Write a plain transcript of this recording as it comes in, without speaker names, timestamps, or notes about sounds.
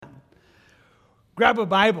Grab a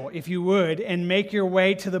Bible, if you would, and make your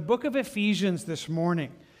way to the book of Ephesians this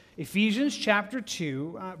morning. Ephesians chapter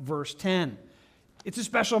 2, verse 10. It's a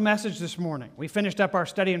special message this morning. We finished up our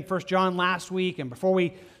study in 1 John last week, and before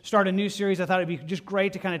we start a new series, I thought it'd be just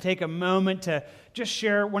great to kind of take a moment to just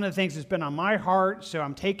share one of the things that's been on my heart. So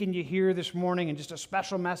I'm taking you here this morning in just a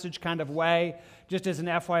special message kind of way, just as an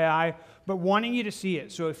FYI, but wanting you to see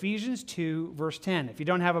it. So Ephesians 2, verse 10. If you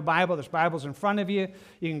don't have a Bible, there's Bibles in front of you.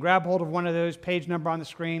 You can grab hold of one of those, page number on the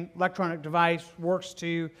screen, electronic device, works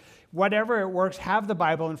too. Whatever it works, have the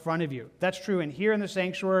Bible in front of you. That's true in here in the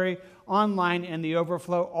sanctuary, online in the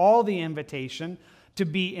overflow, all the invitation to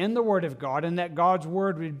be in the Word of God and that God's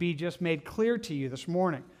Word would be just made clear to you this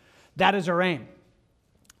morning. That is our aim.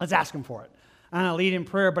 Let's ask Him for it. I'm going to lead in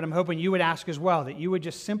prayer, but I'm hoping you would ask as well, that you would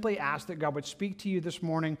just simply ask that God would speak to you this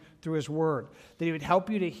morning through His Word, that He would help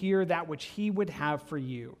you to hear that which He would have for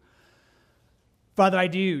you. Father, I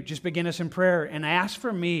do just begin us in prayer, and I ask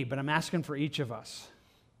for me, but I'm asking for each of us.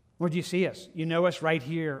 Lord, you see us. You know us right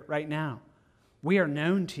here, right now. We are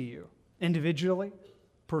known to you individually,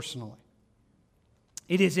 personally.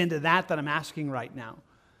 It is into that I'm asking right now,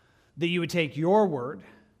 that you would take your word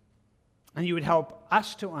and you would help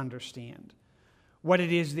us to understand what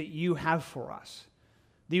it is that you have for us.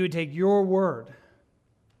 That you would take your word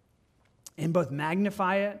and both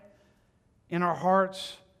magnify it in our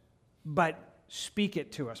hearts, but speak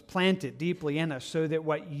it to us, plant it deeply in us so that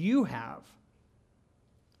what you have,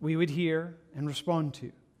 we would hear and respond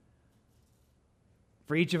to.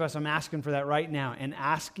 For each of us, I'm asking for that right now and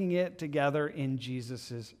asking it together in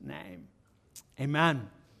Jesus' name. Amen.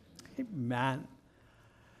 Amen.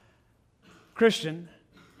 Christian,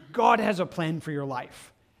 God has a plan for your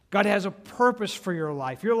life. God has a purpose for your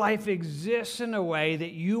life. Your life exists in a way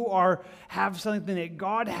that you have something that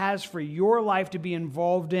God has for your life to be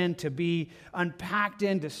involved in, to be unpacked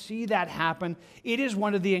in, to see that happen. It is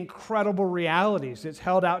one of the incredible realities that's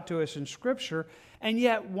held out to us in Scripture. And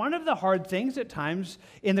yet, one of the hard things at times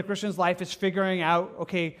in the Christian's life is figuring out,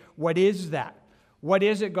 okay, what is that? What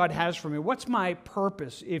is it God has for me? What's my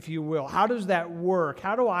purpose, if you will? How does that work?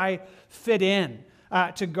 How do I fit in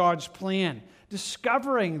to God's plan?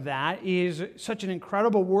 Discovering that is such an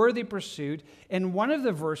incredible, worthy pursuit. And one of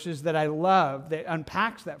the verses that I love that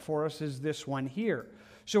unpacks that for us is this one here.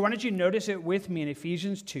 So why don't you notice it with me in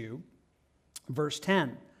Ephesians 2, verse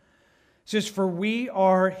 10. It says, "For we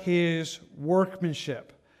are His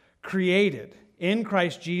workmanship, created in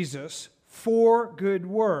Christ Jesus for good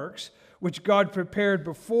works, which God prepared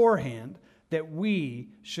beforehand that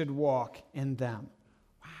we should walk in them."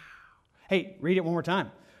 Wow. Hey, read it one more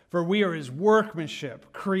time. "For we are His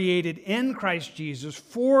workmanship, created in Christ Jesus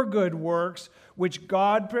for good works, which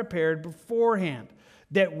God prepared beforehand,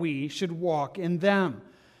 that we should walk in them."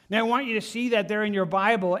 Now, I want you to see that there in your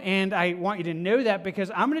Bible, and I want you to know that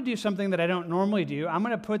because I'm going to do something that I don't normally do. I'm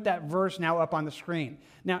going to put that verse now up on the screen.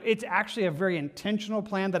 Now, it's actually a very intentional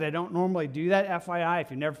plan that I don't normally do that, FYI,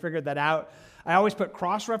 if you've never figured that out. I always put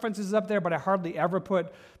cross-references up there, but I hardly ever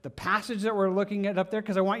put the passage that we're looking at up there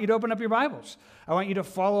because I want you to open up your Bibles. I want you to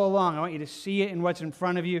follow along. I want you to see it in what's in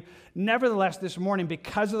front of you. Nevertheless, this morning,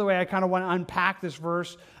 because of the way I kind of want to unpack this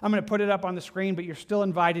verse, I'm going to put it up on the screen, but you're still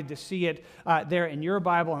invited to see it there in your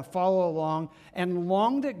Bible and follow along and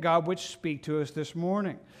long that God would speak to us this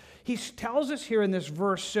morning. He tells us here in this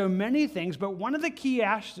verse so many things, but one of the key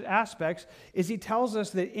aspects is he tells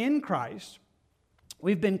us that in Christ,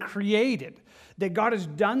 we've been created, that God has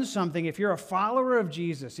done something. If you're a follower of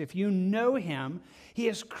Jesus, if you know Him, He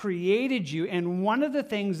has created you. And one of the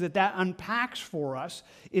things that unpacks for us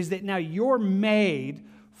is that now you're made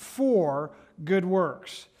for good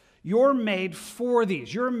works. You're made for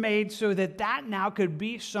these. You're made so that now could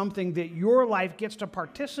be something that your life gets to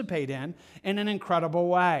participate in an incredible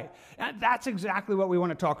way. And that's exactly what we want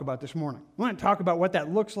to talk about this morning. We want to talk about what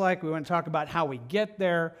that looks like. We want to talk about how we get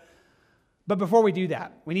there. But before we do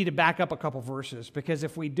that, we need to back up a couple verses because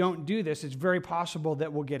if we don't do this, it's very possible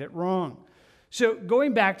that we'll get it wrong. So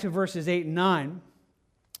going back to verses 8 and 9,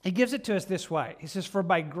 he gives it to us this way. He says, "For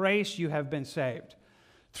by grace you have been saved,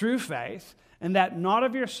 through faith, and that not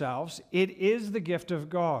of yourselves, it is the gift of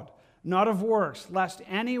God, not of works, lest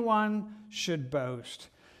anyone should boast."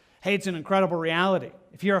 Hey, it's an incredible reality.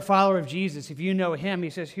 If you're a follower of Jesus, if you know Him, He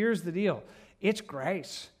says, here's the deal. It's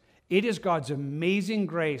grace. It is God's amazing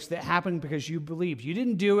grace that happened because you believed. You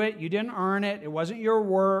didn't do it. You didn't earn it. It wasn't your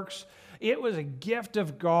works. It was a gift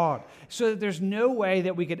of God. So that there's no way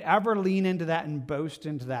that we could ever lean into that and boast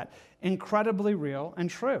into that. Incredibly real and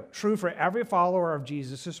true. True for every follower of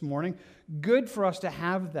Jesus this morning. Good for us to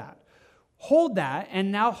have that. Hold that and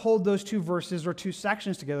now hold those two verses or two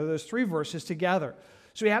sections together, those three verses together.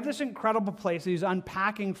 So we have this incredible place that he's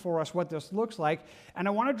unpacking for us what this looks like, and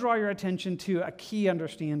I want to draw your attention to a key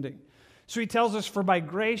understanding. So he tells us, for by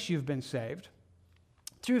grace you've been saved,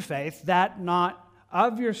 through faith, that not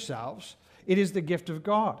of yourselves, it is the gift of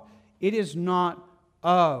God. It is not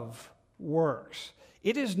of works.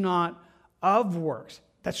 It is not of works.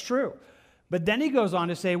 That's true. But then he goes on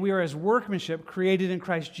to say, we are as workmanship created in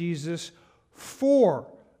Christ Jesus for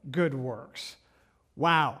good works.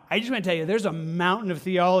 Wow. I just want to tell you, there's a mountain of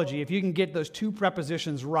theology if you can get those two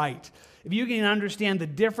prepositions right. If you can understand the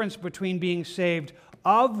difference between being saved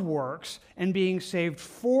of works and being saved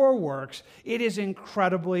for works, it is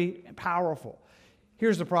incredibly powerful.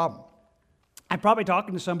 Here's the problem. I'm probably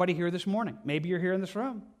talking to somebody here this morning. Maybe you're here in this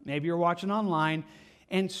room. Maybe you're watching online,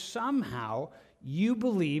 and somehow you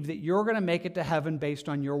believe that you're going to make it to heaven based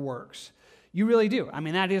on your works. You really do. I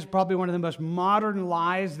mean, that is probably one of the most modern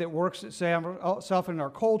lies that works itself in our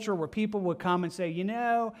culture, where people will come and say,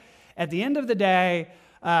 at the end of the day,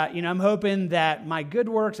 I'm hoping that my good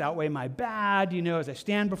works outweigh my bad. As I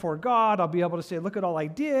stand before God, I'll be able to say, look at all I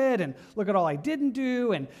did and look at all I didn't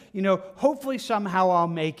do. And, hopefully somehow I'll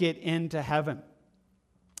make it into heaven.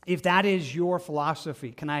 If that is your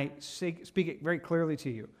philosophy, can I speak it very clearly to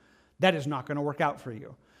you? That is not going to work out for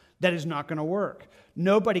you. That is not going to work.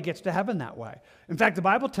 Nobody gets to heaven that way. In fact, the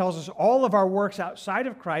Bible tells us all of our works outside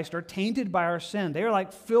of Christ are tainted by our sin. They are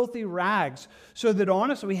like filthy rags, so that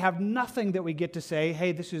honestly, we have nothing that we get to say,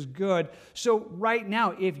 hey, this is good. So right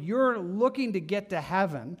now, if you're looking to get to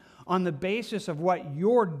heaven on the basis of what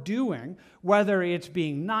you're doing, whether it's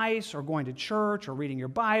being nice or going to church or reading your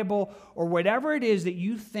Bible or whatever it is that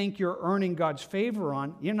you think you're earning God's favor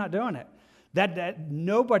on, you're not doing it. That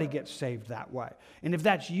nobody gets saved that way. And if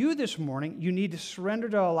that's you this morning, you need to surrender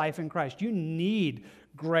to a life in Christ. You need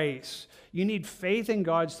grace. You need faith in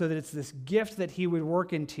God so that it's this gift that he would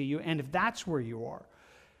work into you. And if that's where you are,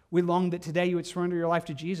 we long that today you would surrender your life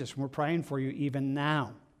to Jesus. And we're praying for you even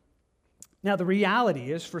now. Now, the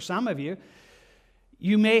reality is, for some of you,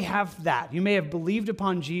 you may have that. You may have believed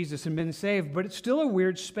upon Jesus and been saved, but it's still a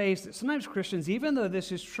weird space that sometimes Christians, even though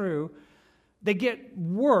this is true, they get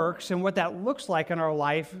works and what that looks like in our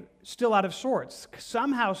life still out of sorts.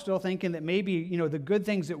 Somehow still thinking that maybe, the good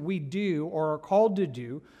things that we do or are called to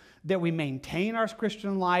do, that we maintain our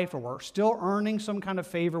Christian life or we're still earning some kind of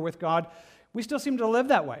favor with God, we still seem to live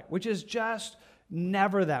that way, which is just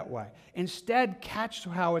never that way. Instead, catch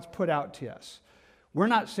how it's put out to us. We're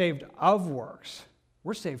not saved of works.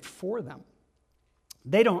 We're saved for them.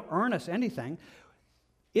 They don't earn us anything.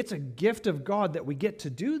 It's a gift of God that we get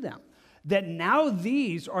to do them. That now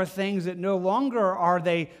these are things that no longer are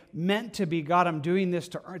they meant to be, God, I'm doing this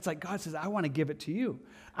to earn. It's like God says, I want to give it to you.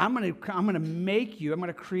 I'm going to make you, I'm going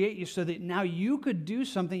to create you so that now you could do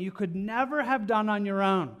something you could never have done on your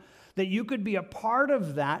own. That you could be a part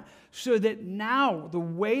of that so that now the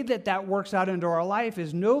way that works out into our life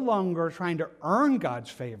is no longer trying to earn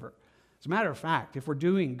God's favor. As a matter of fact, if we're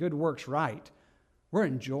doing good works right, we're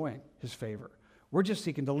enjoying his favor. We're just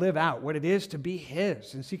seeking to live out what it is to be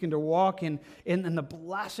his and seeking to walk in the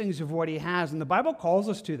blessings of what he has. And the Bible calls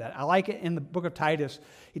us to that. I like it in the book of Titus.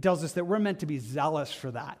 He tells us that we're meant to be zealous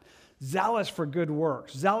for that. Zealous for good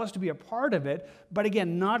works. Zealous to be a part of it, but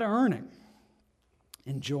again, not earning.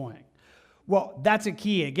 Enjoying. Well, that's a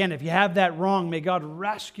key. Again, if you have that wrong, may God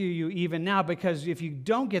rescue you even now, because if you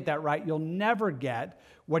don't get that right, you'll never get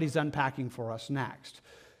what he's unpacking for us next.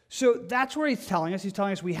 So that's where he's telling us. He's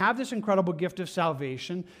telling us we have this incredible gift of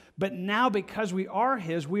salvation, but now because we are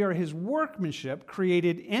his workmanship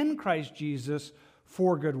created in Christ Jesus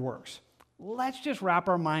for good works. Let's just wrap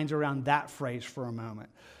our minds around that phrase for a moment.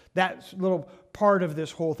 That's a little part of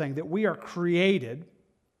this whole thing, that we are created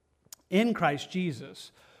in Christ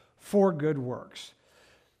Jesus for good works.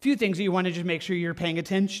 A few things that you want to just make sure you're paying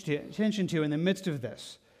attention to in the midst of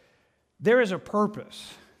this. There is a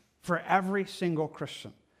purpose for every single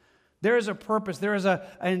Christian. There is a purpose, there is an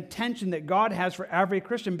intention that God has for every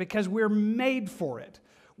Christian because we're made for it.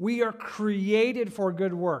 We are created for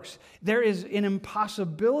good works. There is an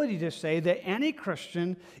impossibility to say that any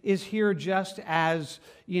Christian is here just as,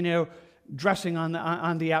 dressing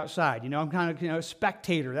on the outside. I'm kind of, a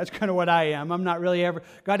spectator. That's kind of what I am. I'm not really ever,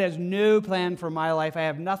 God has no plan for my life. I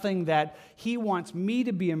have nothing that he wants me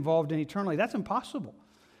to be involved in eternally. That's impossible.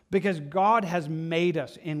 Because God has made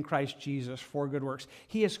us in Christ Jesus for good works.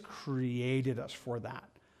 He has created us for that.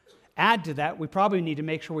 Add to that, we probably need to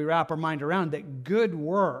make sure we wrap our mind around that good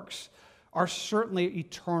works are certainly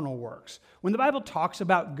eternal works. When the Bible talks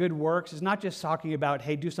about good works, it's not just talking about,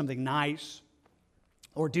 hey, do something nice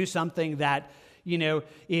or do something that,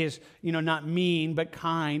 is, not mean, but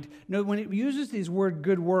kind. No, when it uses these word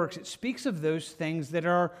good works, it speaks of those things that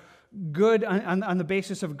are good on the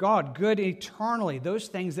basis of God, good eternally, those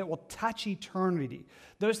things that will touch eternity,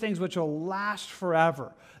 those things which will last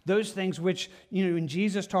forever, those things which, when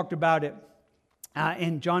Jesus talked about it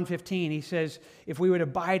in John 15, he says, if we would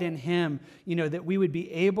abide in him, that we would be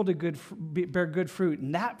able to bear good fruit,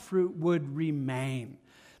 and that fruit would remain.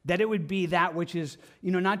 That it would be that which is,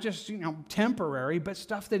 not just, temporary, but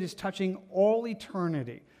stuff that is touching all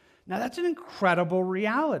eternity. Now, that's an incredible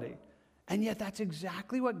reality. And yet, that's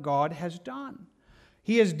exactly what God has done.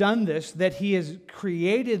 He has done this, that he has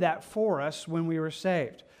created that for us when we were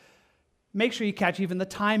saved. Make sure you catch even the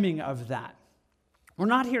timing of that. We're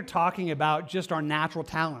not here talking about just our natural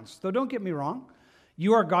talents, though don't get me wrong.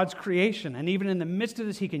 You are God's creation, and even in the midst of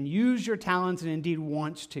this, he can use your talents and indeed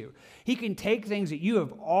wants to. He can take things that you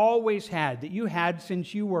have always had, that you had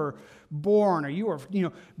since you were born, or you were,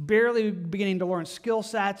 barely beginning to learn skill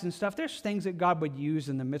sets and stuff. There's things that God would use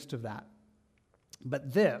in the midst of that.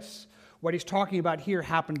 But this, what he's talking about here,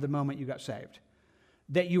 happened the moment you got saved.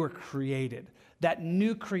 That you were created, that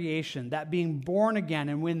new creation, that being born again.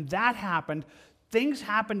 And when that happened, things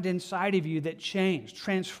happened inside of you that changed,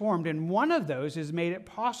 transformed, and one of those has made it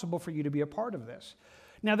possible for you to be a part of this.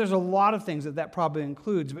 Now, there's a lot of things that probably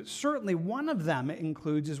includes, but certainly one of them it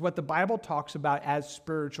includes is what the Bible talks about as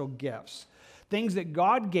spiritual gifts, things that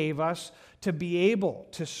God gave us to be able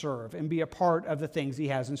to serve and be a part of the things he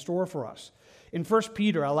has in store for us. In 1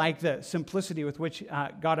 Peter, I like the simplicity with which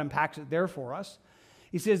God unpacks it there for us.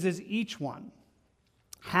 He says, as each one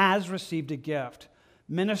has received a gift,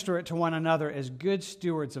 minister it to one another as good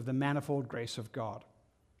stewards of the manifold grace of God.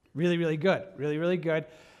 Really, really good. Really, really good.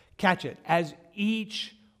 Catch it. As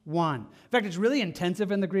each one. In fact, it's really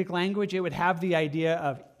intensive in the Greek language. It would have the idea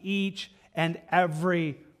of each and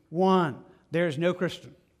every one. There's no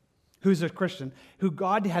Christian who's a Christian who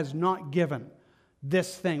God has not given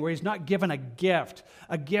this thing, where he's not given a gift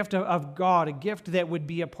of God, a gift that would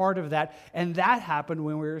be a part of that. And that happened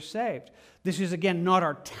when we were saved. This is, again, not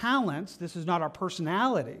our talents. This is not our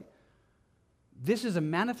personality. This is a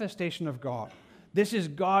manifestation of God. This is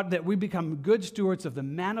God, that we become good stewards of the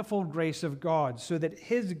manifold grace of God, so that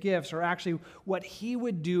his gifts are actually what he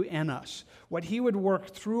would do in us, what he would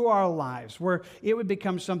work through our lives, where it would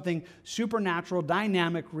become something supernatural,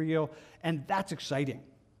 dynamic, real, and that's exciting.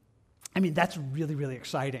 I mean, that's really, really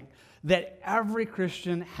exciting that every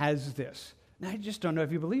Christian has this. And I just don't know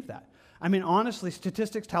if you believe that. I mean, honestly,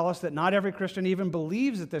 statistics tell us that not every Christian even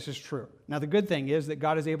believes that this is true. Now, the good thing is that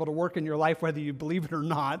God is able to work in your life whether you believe it or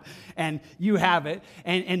not, and you have it,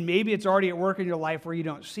 and maybe it's already at work in your life where you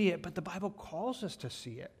don't see it, but the Bible calls us to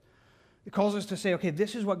see it. It calls us to say, okay,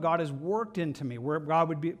 this is what God has worked into me, where God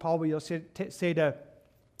would be, Paul would say to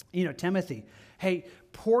Timothy, hey,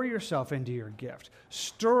 pour yourself into your gift.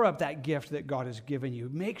 Stir up that gift that God has given you.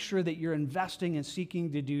 Make sure that you're investing and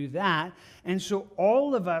seeking to do that. And so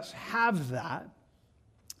all of us have that,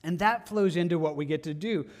 and that flows into what we get to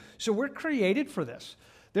do. So we're created for this.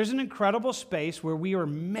 There's an incredible space where we are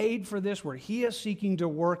made for this, where he is seeking to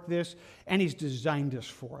work this, and he's designed us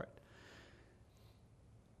for it.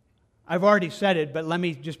 I've already said it, but let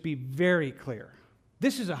me just be very clear.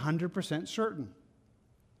 This is 100% certain.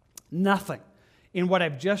 Nothing in what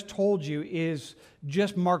I've just told you is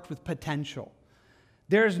just marked with potential.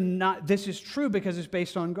 This is true because it's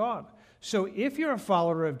based on God. So if you're a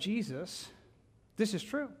follower of Jesus, this is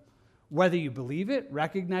true. Whether you believe it,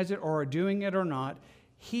 recognize it, or are doing it or not,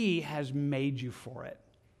 he has made you for it.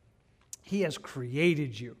 He has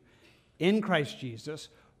created you in Christ Jesus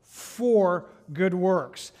for good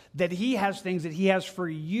works, that he has things that he has for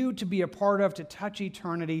you to be a part of, to touch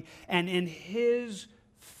eternity, and in his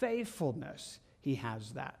faithfulness, he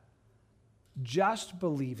has that. Just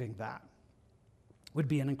believing that would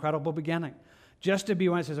be an incredible beginning. Just to be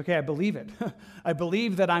one that says, okay, I believe it. I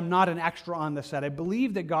believe that I'm not an extra on the set. I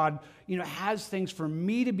believe that God, has things for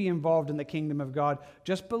me to be involved in the kingdom of God.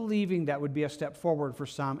 Just believing that would be a step forward for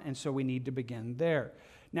some, and so we need to begin there.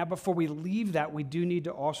 Now, before we leave that, we do need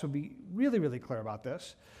to also be really, really clear about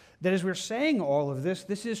this, that as we're saying all of this,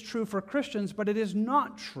 this is true for Christians, but it is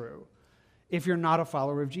not true if you're not a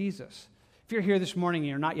follower of Jesus. If you're here this morning and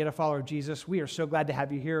you're not yet a follower of Jesus, we are so glad to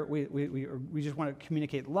have you here. We just want to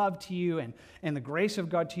communicate love to you and the grace of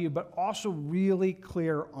God to you, but also really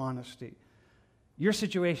clear honesty. Your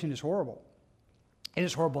situation is horrible. It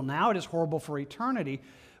is horrible now. It is horrible for eternity.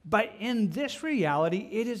 But in this reality,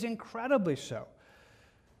 it is incredibly so.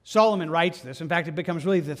 Solomon writes this. In fact, it becomes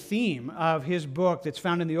really the theme of his book that's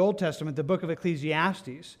found in the Old Testament, the book of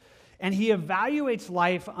Ecclesiastes. And he evaluates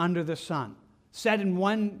life under the sun. Said in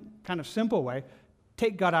one kind of simple way,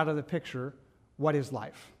 take God out of the picture, what is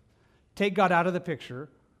life? Take God out of the picture,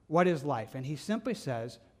 what is life? And he simply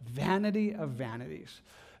says, vanity of vanities.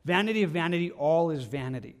 Vanity of vanity, all is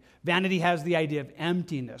vanity. Vanity has the idea of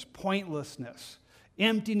emptiness, pointlessness,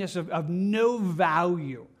 emptiness of no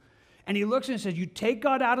value. And he looks and says, you take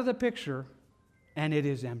God out of the picture, and it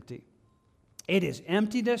is empty. It is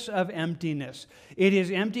emptiness of emptiness. It is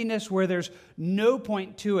emptiness where there's no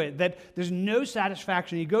point to it, that there's no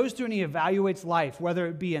satisfaction. He goes through and he evaluates life, whether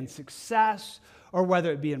it be in success or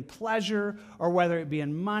whether it be in pleasure or whether it be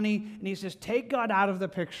in money. And he says, take God out of the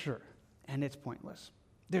picture, and it's pointless.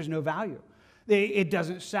 There's no value. It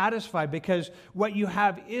doesn't satisfy because what you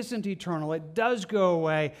have isn't eternal. It does go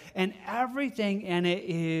away, and everything in it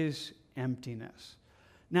is emptiness.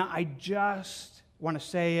 Now, I just want to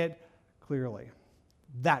say it clearly.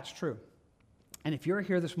 That's true. And if you're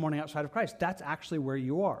here this morning outside of Christ, that's actually where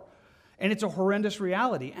you are. And it's a horrendous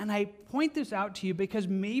reality. And I point this out to you because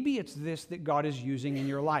maybe it's this that God is using in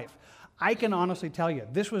your life. I can honestly tell you,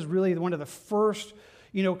 this was really one of the first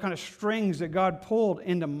kind of strings that God pulled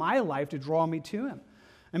into my life to draw me to him.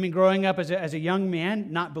 I mean, growing up as a young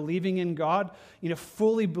man, not believing in God,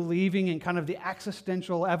 fully believing in kind of the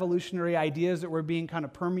existential evolutionary ideas that were being kind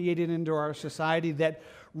of permeated into our society that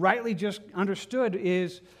rightly just understood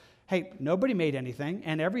is, hey, nobody made anything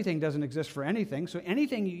and everything doesn't exist for anything. So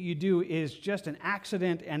anything you do is just an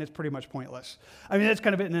accident and it's pretty much pointless. I mean, that's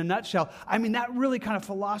kind of it in a nutshell. I mean, that really kind of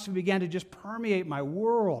philosophy began to just permeate my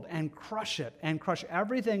world and crush it and crush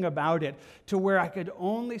everything about it to where I could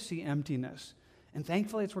only see emptiness. And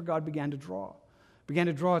thankfully, it's where God began to draw.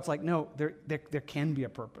 It's like, no, there can be a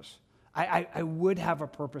purpose. I would have a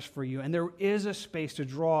purpose for you. And there is a space to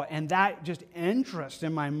draw. And that just interest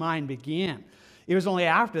in my mind began. It was only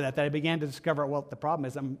after that I began to discover, well, the problem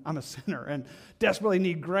is I'm a sinner and desperately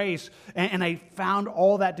need grace. And I found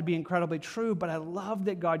all that to be incredibly true. But I love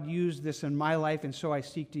that God used this in my life, and so I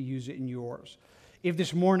seek to use it in yours. If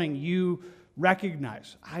this morning you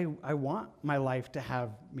recognize, I want my life to have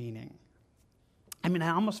meaning. I mean,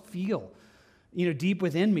 I almost feel, deep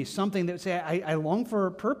within me, something that would say, I long for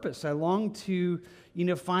a purpose. I long to,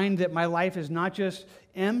 find that my life is not just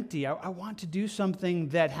empty. I want to do something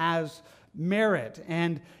that has merit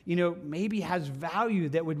and, maybe has value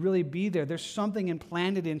that would really be there. There's something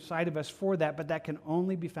implanted inside of us for that, but that can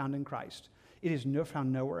only be found in Christ. It is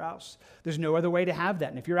found nowhere else. There's no other way to have that.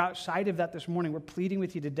 And if you're outside of that this morning, we're pleading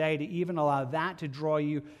with you today to even allow that to draw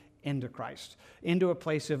you into Christ, into a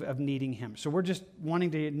place of needing him. So we're just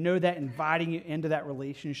wanting to know that, inviting you into that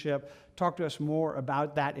relationship. Talk to us more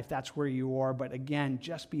about that if that's where you are. But again,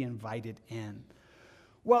 just be invited in.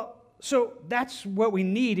 Well, so that's what we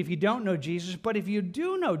need if you don't know Jesus. But if you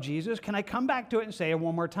do know Jesus, can I come back to it and say it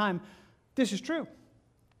one more time? This is true.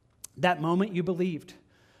 That moment you believed,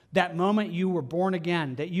 that moment you were born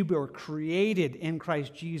again, that you were created in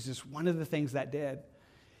Christ Jesus, one of the things that did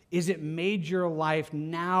is it made your life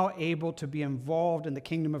now able to be involved in the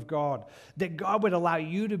kingdom of God, that God would allow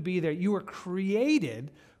you to be there. You were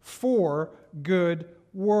created for good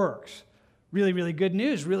works. Really, really good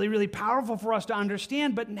news, really, really powerful for us to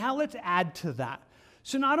understand, but now let's add to that.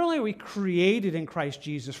 So not only are we created in Christ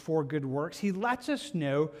Jesus for good works, he lets us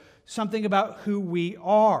know something about who we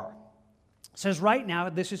are. It says right now,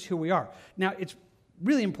 this is who we are. Now, it's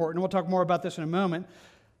really important, and we'll talk more about this in a moment.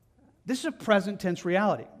 This is a present tense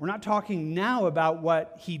reality. We're not talking now about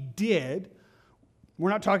what he did. We're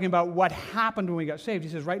not talking about what happened when we got saved. He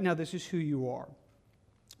says, right now, this is who you are.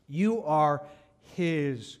 You are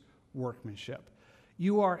his workmanship.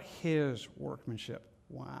 You are his workmanship.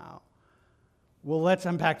 Wow. Well, let's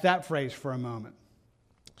unpack that phrase for a moment.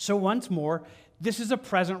 So once more, this is a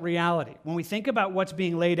present reality. When we think about what's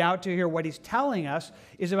being laid out to here, what he's telling us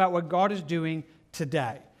is about what God is doing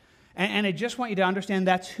today. And I just want you to understand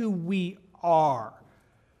that's who we are.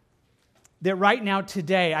 That right now,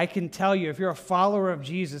 today, I can tell you, if you're a follower of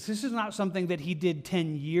Jesus, this is not something that he did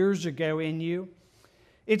 10 years ago in you.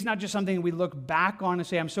 It's not just something we look back on and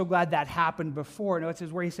say, I'm so glad that happened before. No, it's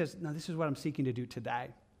where he says, no, this is what I'm seeking to do today.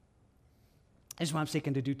 This is what I'm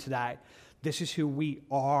seeking to do today. This is who we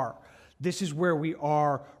are. This is where we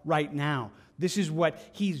are right now. This is what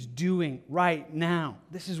he's doing right now.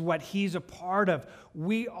 This is what he's a part of.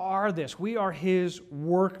 We are this. We are his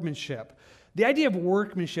workmanship. The idea of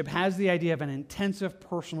workmanship has the idea of an intensive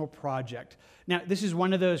personal project. Now, this is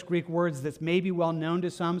one of those Greek words that's maybe well known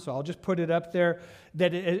to some, so I'll just put it up there,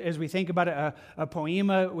 that as we think about it, a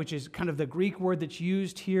poema, which is kind of the Greek word that's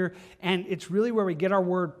used here, and it's really where we get our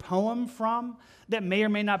word poem from. That may or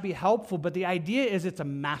may not be helpful, but the idea is it's a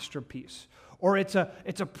masterpiece, or it's a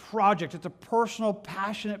project, it's a personal,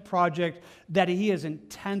 passionate project that he is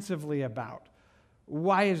intensively about.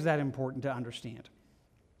 Why is that important to understand?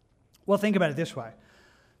 Well, think about it this way.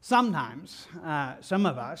 Sometimes, some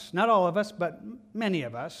of us, not all of us, but many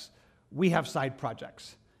of us, we have side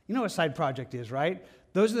projects. You know what a side project is, right?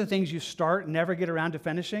 Those are the things you start and never get around to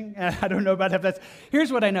finishing. I don't know about if that's...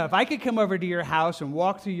 Here's what I know. If I could come over to your house and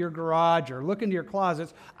walk through your garage or look into your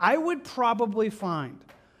closets, I would probably find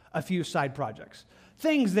a few side projects.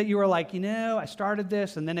 Things that you were like, I started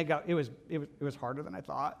this, and then it was harder than I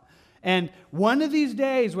thought. And one of these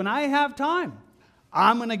days, when I have time,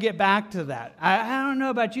 I'm going to get back to that. I don't know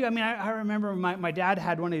about you. I remember my dad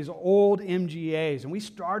had one of these old MGAs, and we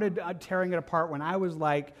started tearing it apart when I was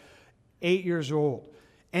like 8 years old.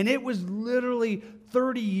 And it was literally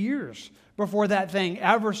 30 years before that thing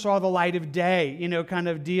ever saw the light of day, kind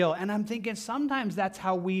of deal. And I'm thinking sometimes that's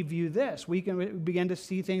how we view this. We can begin to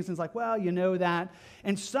see things and it's like, well, that.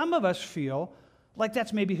 And some of us feel like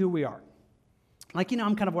that's maybe who we are. Like,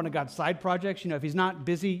 I'm kind of one of God's side projects. If he's not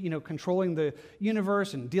busy, controlling the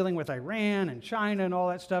universe and dealing with Iran and China and all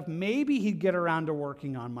that stuff, maybe he'd get around to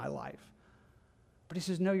working on my life. But he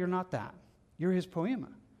says, no, you're not that. You're his poema.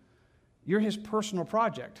 You're his personal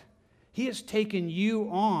project. He has taken you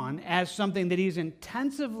on as something that he's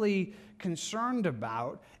intensively concerned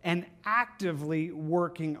about and actively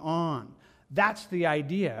working on. That's the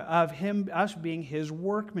idea of us being his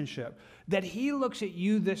workmanship. That he looks at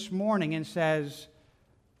you this morning and says,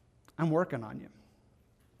 I'm working on you.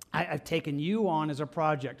 I've taken you on as a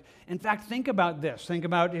project. In fact, think about this. Think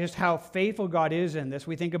about just how faithful God is in this.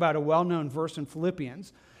 We think about a well-known verse in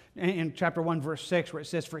Philippians, in chapter 1, verse 6, where it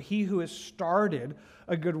says, for he who has started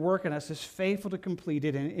a good work in us is faithful to complete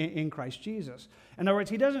it in Christ Jesus. In other words,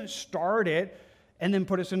 he doesn't start it and then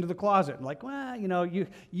put us into the closet. Like, well,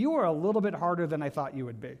 you are a little bit harder than I thought you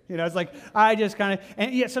would be. It's like, I just kind of,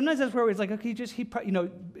 and yeah, sometimes that's where it's like, okay,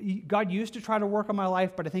 God used to try to work on my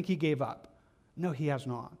life, but I think he gave up. No, he has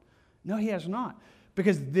not. No, he has not.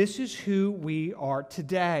 Because this is who we are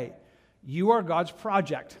today. You are God's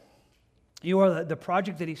project. You are the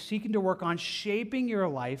project that he's seeking to work on, shaping your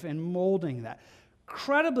life and molding that.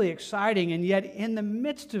 Incredibly exciting, and yet in the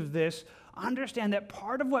midst of this, understand that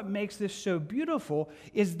part of what makes this so beautiful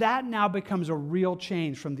is that now becomes a real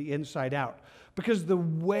change from the inside out. Because the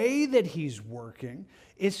way that he's working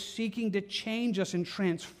is seeking to change us and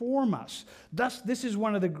transform us. Thus, this is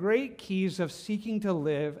one of the great keys of seeking to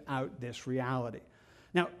live out this reality.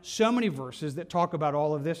 Now, so many verses that talk about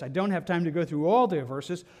all of this. I don't have time to go through all the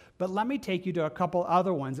verses, but let me take you to a couple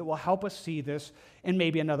other ones that will help us see this in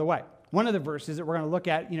maybe another way. One of the verses that we're going to look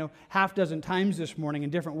at, half dozen times this morning in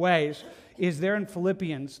different ways, is there in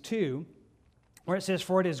Philippians 2, where it says,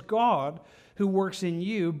 for it is God who works in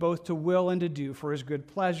you both to will and to do for his good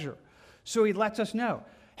pleasure. So he lets us know,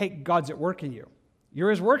 hey, God's at work in you. You're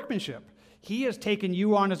his workmanship. He has taken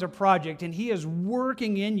you on as a project, and he is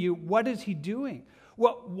working in you. What is he doing?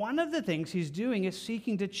 Well, one of the things he's doing is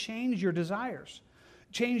seeking to change your desires,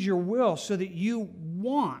 change your will so that you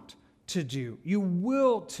want to do, you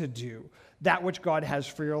will to do that which God has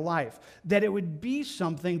for your life. That it would be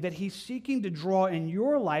something that he's seeking to draw in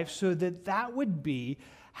your life so that that would be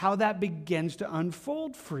how that begins to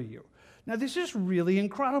unfold for you. Now, this is really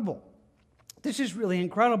incredible. This is really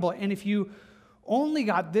incredible. And if you only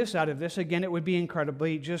got this out of this, again, it would be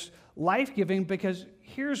incredibly just life-giving, because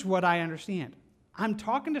here's what I understand. I'm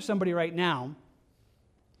talking to somebody right now,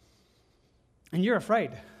 and you're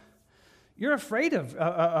afraid. You're afraid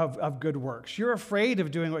of good works. You're afraid of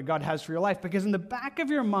doing what God has for your life, because in the back of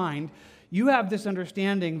your mind, you have this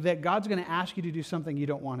understanding that God's going to ask you to do something you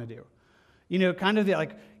don't want to do.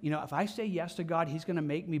 If I say yes to God, he's going to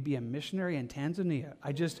make me be a missionary in Tanzania.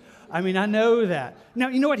 I know that. Now,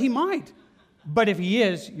 you know what? He might. But if he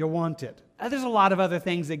is, you'll want it. There's a lot of other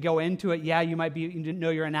things that go into it. Yeah, you know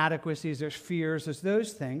your inadequacies, there's fears, there's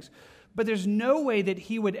those things. But there's no way that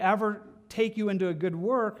he would ever take you into a good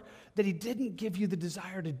work that he didn't give you the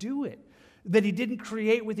desire to do it. That he didn't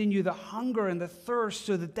create within you the hunger and the thirst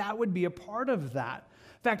so that that would be a part of that.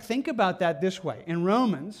 In fact, think about that this way. In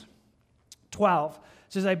Romans 12, it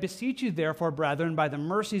says, I beseech you therefore, brethren, by the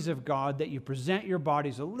mercies of God, that you present your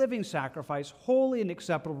bodies a living sacrifice, holy and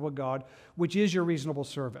acceptable to God, which is your reasonable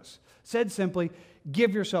service. Said simply,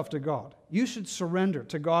 give yourself to God. You should surrender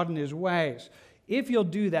to God in his ways. If you'll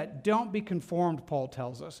do that, don't be conformed, Paul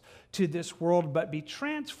tells us, to this world, but be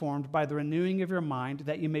transformed by the renewing of your mind,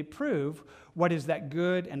 that you may prove what is that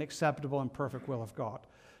good and acceptable and perfect will of God.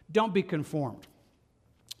 Don't be conformed.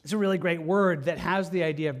 It's a really great word that has the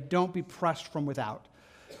idea of don't be pressed from without.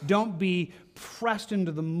 Don't be pressed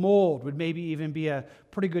into the mold would maybe even be a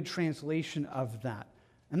pretty good translation of that.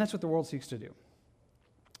 And that's what the world seeks to do.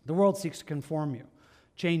 The world seeks to conform you,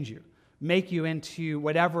 change you, make you into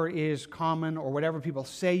whatever is common or whatever people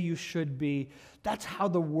say you should be. That's how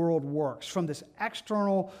the world works, from this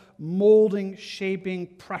external molding, shaping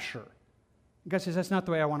pressure. God says, that's not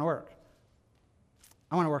the way I want to work.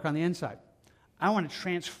 I want to work on the inside. I want to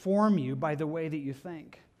transform you by the way that you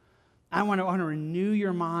think. I want to renew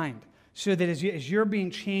your mind so that as you're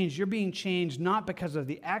being changed not because of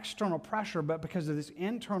the external pressure, but because of this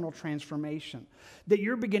internal transformation. That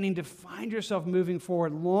you're beginning to find yourself moving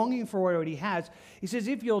forward, longing for what He has. He says,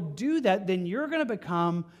 if you'll do that, then you're going to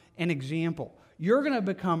become an example. You're going to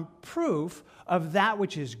become proof of that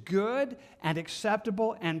which is good and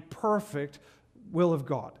acceptable and perfect will of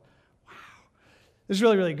God. Wow. This is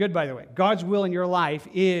really, really good, by the way. God's will in your life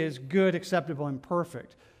is good, acceptable, and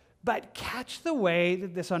perfect. But catch the way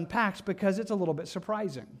that this unpacks, because it's a little bit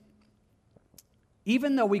surprising.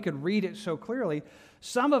 Even though we could read it so clearly,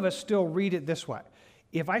 some of us still read it this way.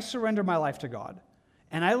 If I surrender my life to God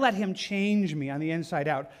and I let Him change me on the inside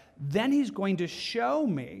out, then He's going to show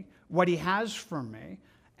me what He has for me,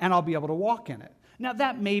 and I'll be able to walk in it. Now,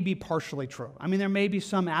 that may be partially true. I mean, there may be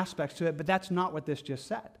some aspects to it, but that's not what this just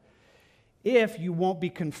said. If you won't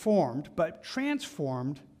be conformed, but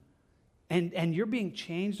transformed, and you're being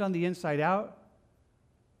changed on the inside out,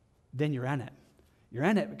 then you're in it. You're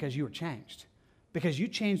in it because you were changed. Because you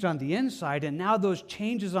changed on the inside, and now those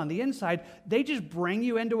changes on the inside, they just bring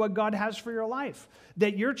you into what God has for your life.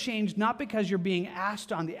 That you're changed not because you're being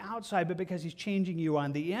asked on the outside, but because He's changing you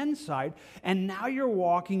on the inside, and now you're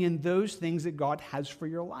walking in those things that God has for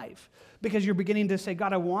your life. Because you're beginning to say,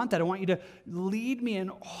 God, I want that. I want you to lead me in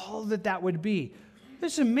all that would be.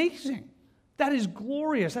 This is amazing. That is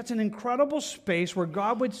glorious. That's an incredible space where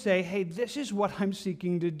God would say, hey, this is what I'm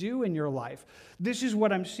seeking to do in your life. This is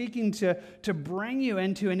what I'm seeking to bring you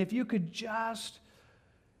into. And if you could just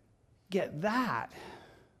get that,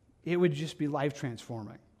 it would just be life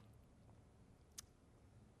transforming.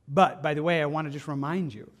 But, by the way, I want to just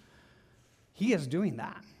remind you, He is doing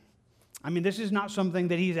that. I mean, this is not something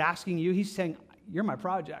that He's asking you. He's saying, you're my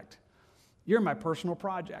project. You're my personal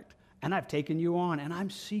project. And I've taken you on, and I'm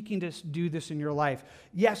seeking to do this in your life.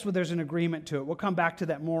 Yes, well, there's an agreement to it. We'll come back to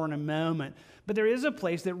that more in a moment. But there is a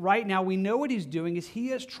place that right now we know what He's doing is He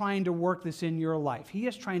is trying to work this in your life. He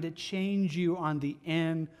is trying to change you on the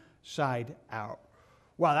inside out.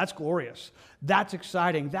 Wow, that's glorious. That's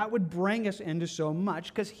exciting. That would bring us into so much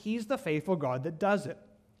because He's the faithful God that does it.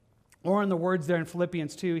 Or in the words there in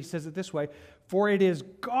Philippians 2, he says it this way, for it is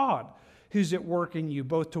God who's at work in you,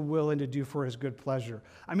 both to will and to do for His good pleasure.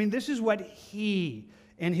 I mean, this is what He,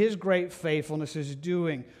 in His great faithfulness, is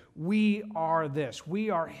doing. We are this. We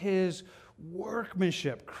are His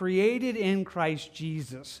workmanship, created in Christ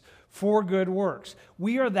Jesus for good works.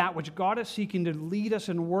 We are that which God is seeking to lead us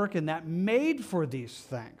and work in, that made for these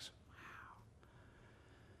things.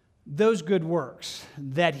 Those good works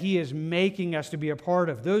that He is making us to be a part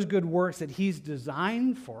of, those good works that He's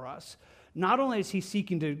designed for us, not only is He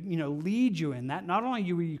seeking to, lead you in that, not only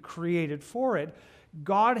are you created for it,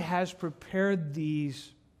 God has prepared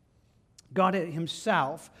these, God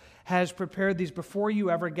Himself has prepared these before you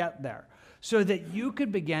ever get there, so that you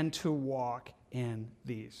could begin to walk in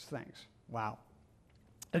these things. Wow.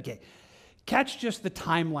 Okay, catch just the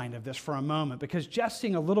timeline of this for a moment, because just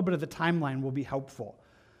seeing a little bit of the timeline will be helpful.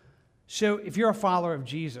 So if you're a follower of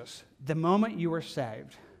Jesus, the moment you were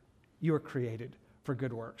saved, you were created for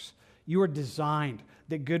good works. You were designed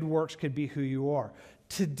that good works could be who you are.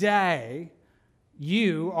 Today,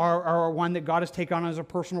 you are one that God has taken on as a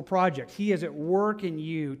personal project. He is at work in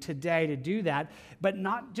you today to do that, but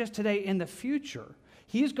not just today, in the future.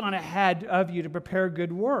 He's gone ahead of you to prepare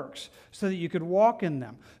good works so that you could walk in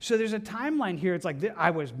them. So there's a timeline here. It's like,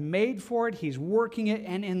 I was made for it. He's working it.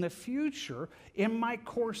 And in the future, in my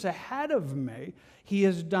course ahead of me, He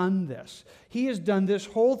has done this. He has done this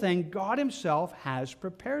whole thing. God Himself has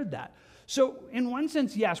prepared that. So in one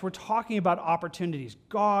sense, yes, we're talking about opportunities.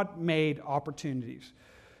 God made opportunities.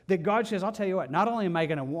 That God says, I'll tell you what, not only am I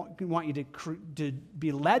going to want you to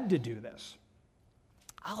be led to do this,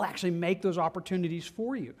 I'll actually make those opportunities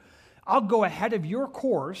for you. I'll go ahead of your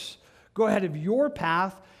course, go ahead of your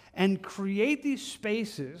path, and create these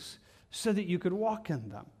spaces so that you could walk in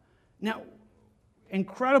them. Now,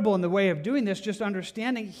 incredible in the way of doing this, just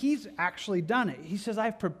understanding He's actually done it. He says,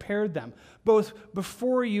 I've prepared them, both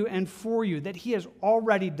before you and for you, that He has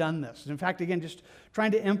already done this. In fact, again, just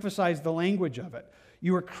trying to emphasize the language of it.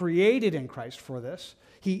 You were created in Christ for this.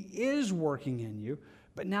 He is working in you,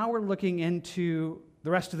 but now we're looking into the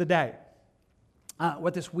rest of the day.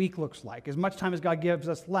 what this week looks like. As much time as God gives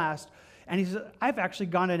us less. And he says, I've actually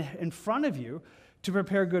gone in front of you to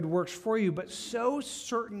prepare good works for you. But so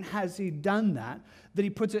certain has he done that he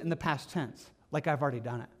puts it in the past tense. Like, I've already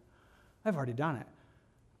done it. I've already done it.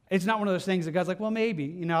 It's not one of those things that God's like, well,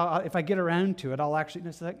 maybe, if I get around to it, I'll actually,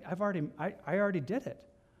 it's like, I already did it.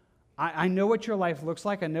 I know what your life looks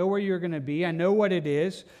like. I know where you're going to be. I know what it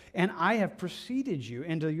is. And I have preceded you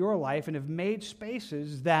into your life and have made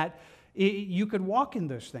spaces that you could walk in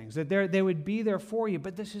those things, that they would be there for you.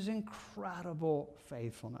 But this is incredible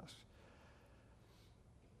faithfulness.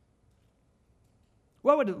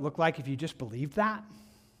 What would it look like if you just believed that?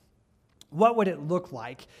 What would it look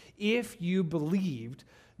like if you believed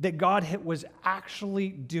that God was actually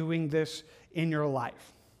doing this in your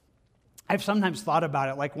life? I've sometimes thought about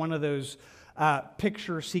it like one of those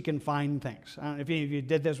picture, seek, and find things. I don't know if any of you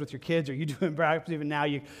did this with your kids, or you do it perhaps even now.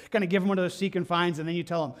 You kind of give them one of those seek and finds, and then you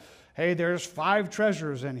tell them, hey, there's 5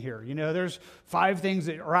 treasures in here. There's 5 things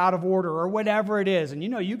that are out of order, or whatever it is. And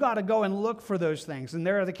you got to go and look for those things. And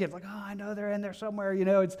there are the kids like, oh, I know they're in there somewhere.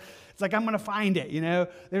 It's like, I'm going to find it.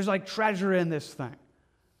 There's like treasure in this thing.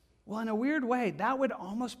 Well, in a weird way, that would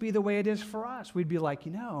almost be the way it is for us. We'd be like,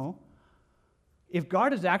 if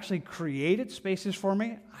God has actually created spaces for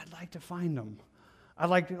me, I'd like to find them. I'd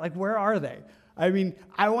like to, where are they? I mean,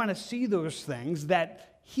 I want to see those things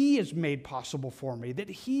that he has made possible for me, that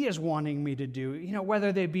he is wanting me to do,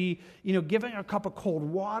 whether they be, giving a cup of cold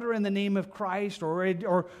water in the name of Christ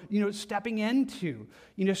or stepping into,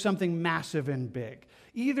 something massive and big.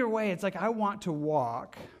 Either way, it's like I want to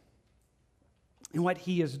walk in what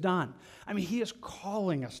he has done. I mean, he is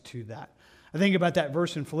calling us to that. I think about that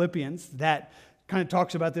verse in Philippians that kind of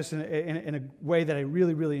talks about this in a way that I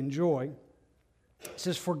really, really enjoy. It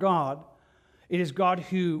says, for God, it is God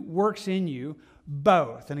who works in you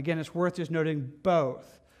both, and again, it's worth just noting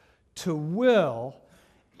both, to will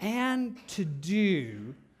and to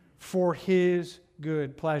do for his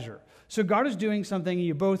good pleasure. So God is doing something in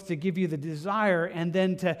you both to give you the desire and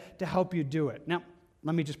then to help you do it. Now,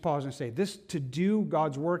 let me just pause and say, this to do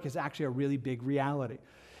God's work is actually a really big reality.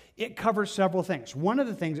 It covers several things. One of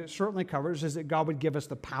the things it certainly covers is that God would give us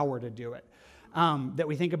the power to do it. That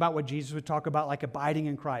we think about what Jesus would talk about, like abiding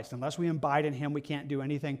in Christ. Unless we abide in him, we can't do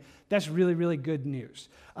anything. That's really, really good news.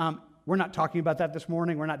 We're not talking about that this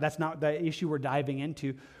morning. That's not the issue we're diving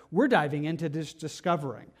into. We're diving into this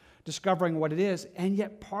discovering what it is. And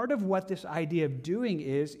yet part of what this idea of doing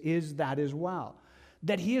is that as well.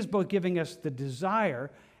 That he is both giving us the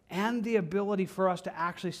desire and the ability for us to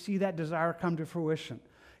actually see that desire come to fruition.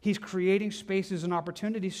 He's creating spaces and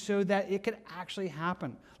opportunities so that it could actually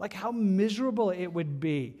happen. Like how miserable it would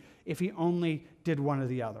be if he only did one or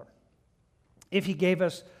the other. If he gave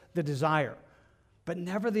us the desire, but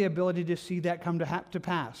never the ability to see that come to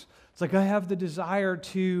pass. It's like I have the desire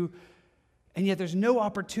to, and yet there's no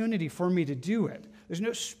opportunity for me to do it. There's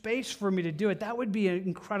no space for me to do it. That would be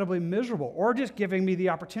incredibly miserable. Or just giving me the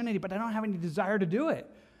opportunity, but I don't have any desire to do it.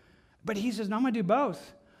 But he says, no, I'm going to do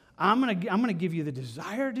both. I'm going to give you the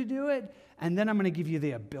desire to do it, and then I'm going to give you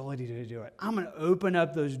the ability to do it. I'm going to open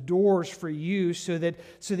up those doors for you so that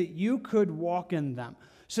you could walk in them,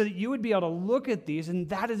 so that you would be able to look at these, and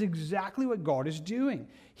that is exactly what God is doing.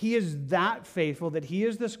 He is that faithful that he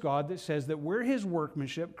is this God that says that we're his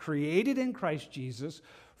workmanship, created in Christ Jesus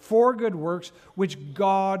for good works, which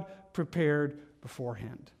God prepared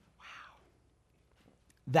beforehand.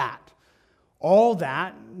 Wow. All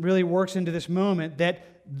that really works into this moment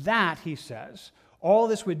that he says, all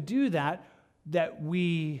this would do that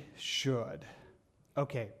we should.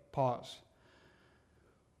 Okay, pause.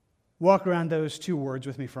 Walk around those 2 words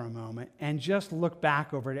with me for a moment and just look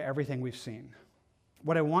back over to everything we've seen.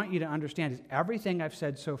 What I want you to understand is everything I've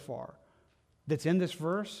said so far that's in this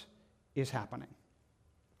verse is happening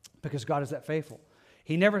because God is that faithful.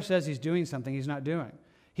 He never says he's doing something he's not doing.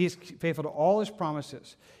 He is faithful to all his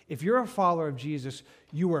promises. If you're a follower of Jesus,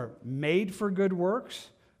 you were made for good works.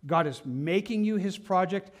 God is making you his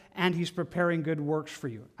project, and he's preparing good works for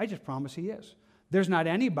you. I just promise he is. There's not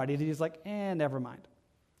anybody that he's like, never mind.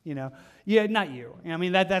 Yeah, not you. I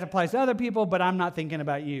mean, that applies to other people, but I'm not thinking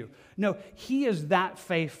about you. No, he is that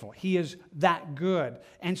faithful. He is that good.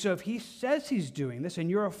 And so if he says he's doing this and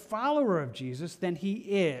you're a follower of Jesus, then he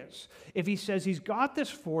is. If he says he's got this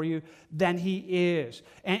for you, then he is.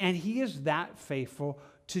 And he is that faithful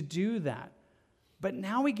to do that. But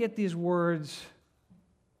now we get these words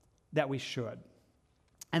that we should.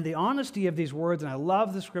 And the honesty of these words, and I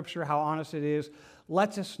love the scripture, how honest it is,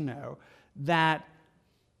 lets us know that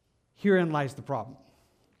herein lies the problem.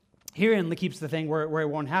 Herein keeps the thing where it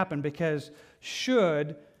won't happen, because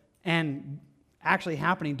should and actually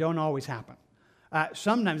happening don't always happen.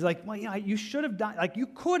 Sometimes, like, well, you should have done, like you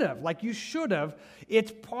could have, like you should have.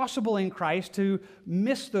 It's possible in Christ to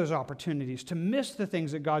miss those opportunities, to miss the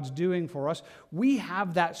things that God's doing for us. We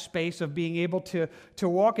have that space of being able to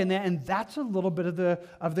walk in that, and that's a little bit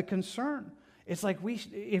of the concern. It's like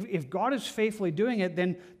if God is faithfully doing it,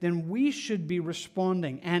 then we should be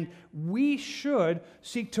responding, and we should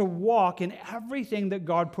seek to walk in everything that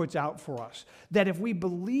God puts out for us. That if we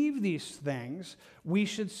believe these things, we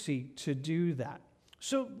should seek to do that.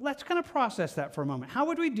 So let's kind of process that for a moment. How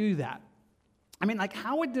would we do that? I mean, like,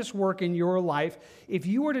 how would this work in your life if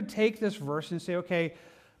you were to take this verse and say, okay,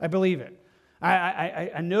 I believe it.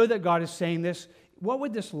 I know that God is saying this. What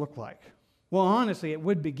would this look like? Well, honestly, it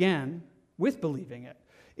would begin with believing it.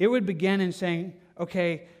 It would begin in saying,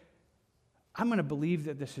 okay, I'm going to believe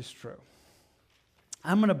that this is true.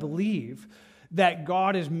 I'm going to believe that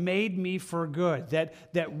God has made me for good,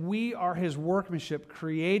 that we are his workmanship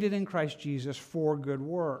created in Christ Jesus for good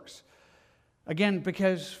works. Again,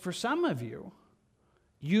 because for some of you,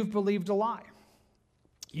 you've believed a lie.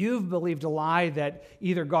 You've believed a lie that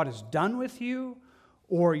either God is done with you,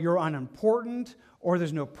 or you're unimportant, or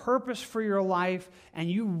there's no purpose for your life,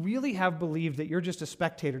 and you really have believed that you're just a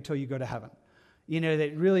spectator till you go to heaven.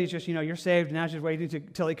 That really is just, you're saved, and now it's just waiting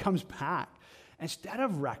till he comes back. Instead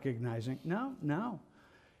of recognizing, no.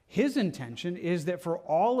 His intention is that for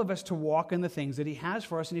all of us to walk in the things that he has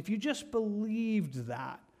for us, and if you just believed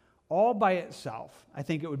that all by itself, I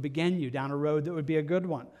think it would begin you down a road that would be a good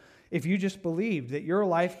one. If you just believed that your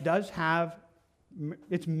life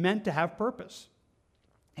it's meant to have purpose.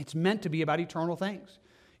 It's meant to be about eternal things.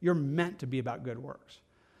 You're meant to be about good works.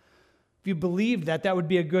 If you believed that, that would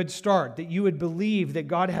be a good start, that you would believe that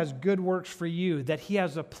God has good works for you, that he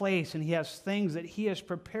has a place and he has things that he has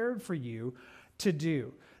prepared for you to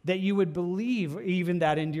do, that you would believe even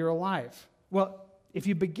that into your life. Well, if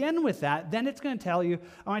you begin with that, then it's going to tell you,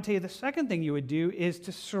 I want to tell you the second thing you would do is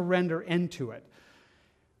to surrender into it.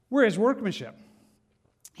 We're his workmanship.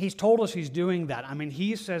 He's told us he's doing that. I mean,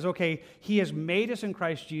 he says, okay, he has made us in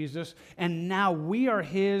Christ Jesus, and now we are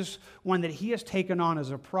his, one that he has taken on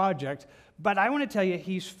as a project. But I want to tell you,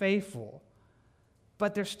 he's faithful.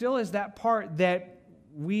 But there still is that part that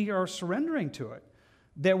we are surrendering to it,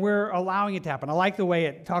 that we're allowing it to happen. I like the way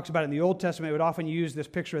it talks about it in the Old Testament. It would often use this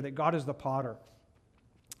picture that God is the potter,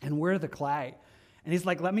 and we're the clay. And he's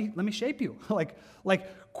like, let me shape you.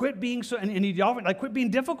 like quit being so, and he often, like, quit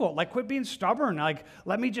being difficult, like, quit being stubborn, like,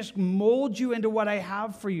 let me just mold you into what I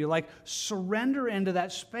have for you, like, surrender into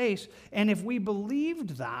that space. And if we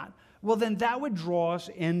believed that, well, then that would draw us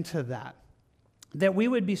into that we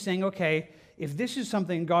would be saying, okay, if this is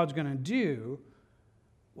something God's going to do,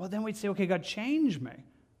 well, then we'd say, okay, God, change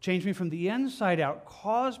me from the inside out,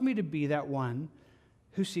 cause me to be that one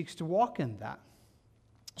who seeks to walk in that.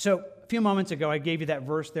 So a few moments ago, I gave you that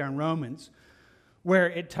verse there in Romans where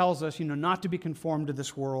it tells us, not to be conformed to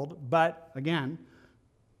this world, but, again,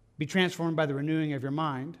 be transformed by the renewing of your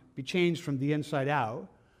mind, be changed from the inside out.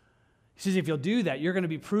 He says if you'll do that, you're going to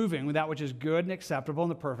be proving that which is good and acceptable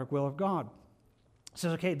and the perfect will of God. He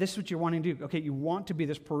says, okay, this is what you're wanting to do. Okay, you want to be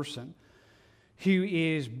this person who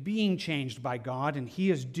is being changed by God, and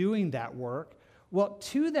he is doing that work. Well,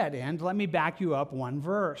 to that end, let me back you up one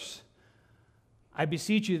verse. I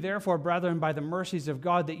beseech you, therefore, brethren, by the mercies of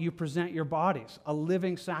God, that you present your bodies a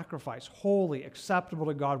living sacrifice, holy, acceptable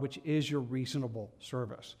to God, which is your reasonable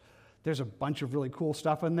service. There's a bunch of really cool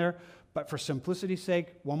stuff in there, but for simplicity's sake,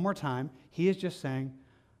 one more time, he is just saying,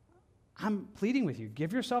 I'm pleading with you,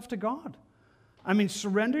 give yourself to God. I mean,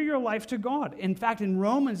 surrender your life to God. In fact, in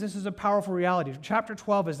Romans, this is a powerful reality. Chapter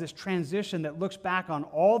 12 is this transition that looks back on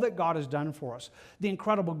all that God has done for us, the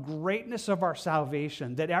incredible greatness of our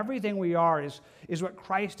salvation, that everything we are is what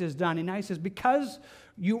Christ has done. And now he says, because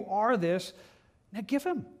you are this, now give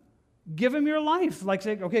him your life. Like,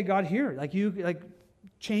 say, okay, God, here,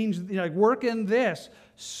 change, work in this.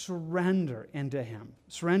 Surrender into him.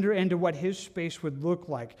 Surrender into what his space would look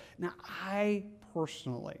like. Now, I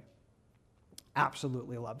personally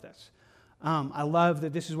absolutely love this. I love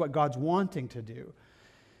that this is what God's wanting to do.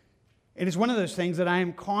 And it's one of those things that I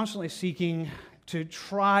am constantly seeking to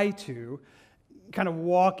try to kind of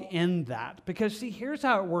walk in that. Because, see, here's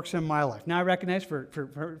how it works in my life. Now, I recognize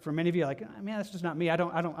for many of you, like, man, that's just not me. I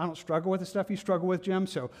don't struggle with the stuff you struggle with, Jim.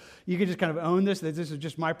 So you can just kind of own this, that this is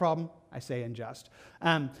just my problem. I say in jest.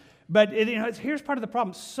 But here's part of the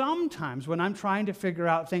problem. Sometimes when I'm trying to figure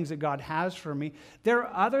out things that God has for me, there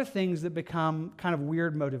are other things that become kind of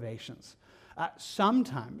weird motivations.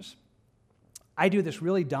 Sometimes I do this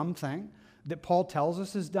really dumb thing that Paul tells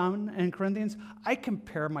us is done in Corinthians. I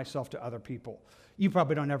compare myself to other people. You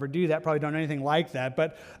probably don't ever do that, probably don't do anything like that.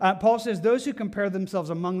 But Paul says, those who compare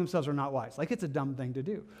themselves among themselves are not wise. Like, it's a dumb thing to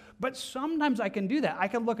do. But sometimes I can do that. I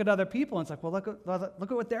can look at other people and it's like, well, look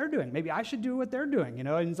at what they're doing. Maybe I should do what they're doing, you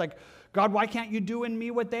know? And it's like, God, why can't you do in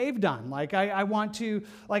me what they've done? Like, I want to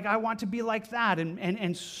be like that.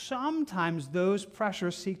 And sometimes those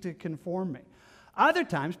pressures seek to conform me. Other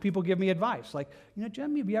times, people give me advice, like,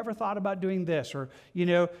 Jim, have you ever thought about doing this? Or,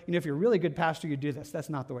 if you're a really good pastor, you do this. That's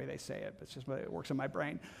not the way they say it. It's just the way it works in my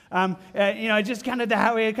brain. Just kind of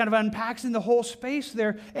how it kind of unpacks in the whole space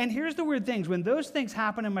there. And here's the weird things. When those things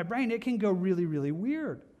happen in my brain, it can go really, really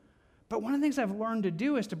weird. But one of the things I've learned to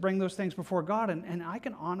do is to bring those things before God. And I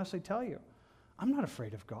can honestly tell you, I'm not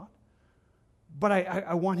afraid of God. But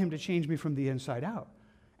I want him to change me from the inside out.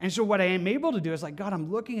 And so what I am able to do is like, God,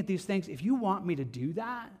 I'm looking at these things. If you want me to do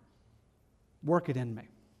that, work it in me.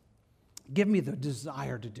 Give me the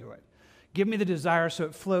desire to do it. Give me the desire so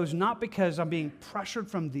it flows not because I'm being pressured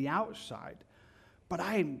from the outside, but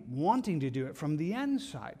I'm wanting to do it from the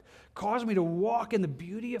inside. Cause me to walk in the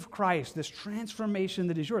beauty of Christ, this transformation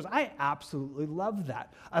that is yours. I absolutely love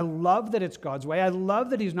that. I love that it's God's way. I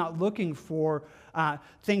love that he's not looking for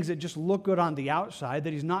things that just look good on the outside,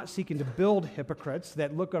 that he's not seeking to build hypocrites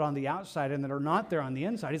that look good on the outside and that are not there on the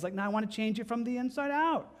inside. He's like, no, I want to change it from the inside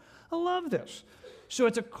out. I love this. So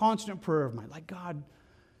it's a constant prayer of mine. Like, God,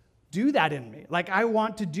 do that in me. Like, I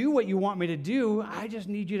want to do what you want me to do. I just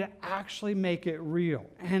need you to actually make it real.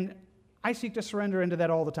 And I seek to surrender into that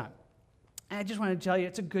all the time. And I just want to tell you,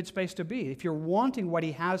 it's a good space to be. If you're wanting what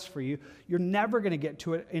he has for you, you're never going to get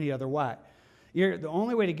to it any other way. The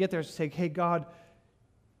only way to get there is to say, hey, God,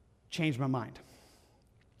 change my mind.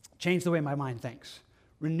 Change the way my mind thinks.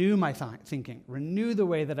 Renew my thinking. Renew the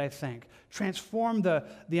way that I think. Transform the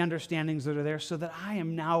understandings that are there so that I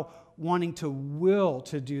am now wanting to will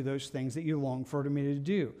to do those things that you long for me to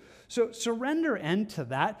do. So surrender into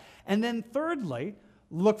that. And then thirdly,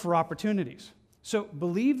 look for opportunities. So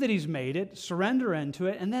believe that he's made it, surrender into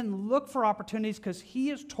it, and then look for opportunities because he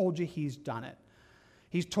has told you he's done it.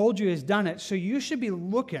 He's told you he's done it, so you should be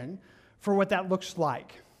looking for what that looks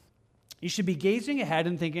like. You should be gazing ahead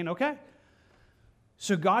and thinking, okay,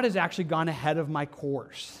 so God has actually gone ahead of my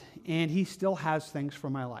course, and he still has things for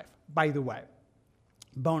my life. By the way,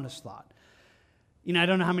 bonus thought. I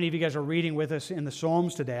don't know how many of you guys are reading with us in the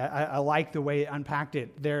Psalms today. I like the way it unpacked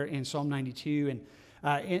it there in Psalm 92, and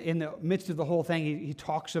in the midst of the whole thing, he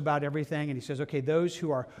talks about everything, and he says, okay, those who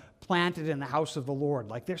are planted in the house of the Lord,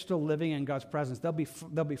 like they're still living in God's presence, they'll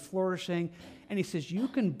be flourishing. And he says, you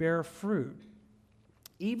can bear fruit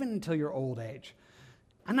even until your old age.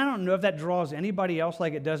 And I don't know if that draws anybody else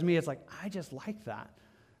like it does me. It's like, I just like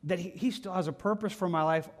that he still has a purpose for my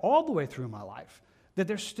life all the way through my life, that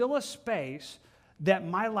there's still a space that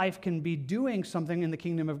my life can be doing something in the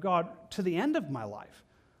kingdom of God to the end of my life.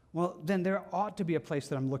 Well, then there ought to be a place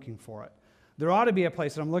that I'm looking for it. There ought to be a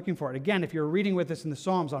place that I'm looking for it. Again, if you're reading with us in the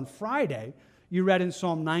Psalms on Friday, you read in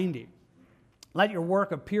Psalm 90, let your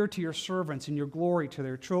work appear to your servants and your glory to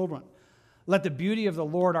their children. Let the beauty of the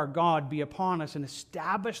Lord our God be upon us and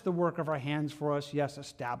establish the work of our hands for us. Yes,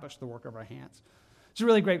 establish the work of our hands. It's a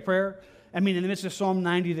really great prayer. I mean, in the midst of Psalm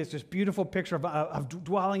 90, there's this beautiful picture of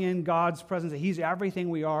dwelling in God's presence, that he's everything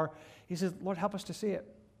we are. He says, Lord, help us to see it.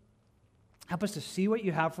 Help us to see what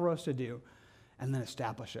you have for us to do and then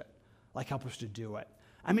establish it. Like, help us to do it.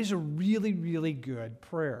 I mean, it's a really, really good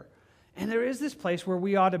prayer. And there is this place where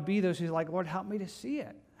we ought to be those who are like, Lord, help me to see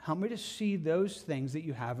it. Help me to see those things that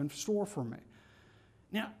you have in store for me.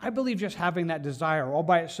 Now, I believe just having that desire all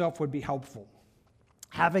by itself would be helpful.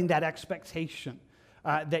 Having that expectation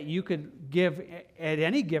that you could give at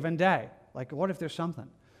any given day. Like, what if there's something?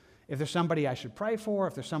 If there's somebody I should pray for,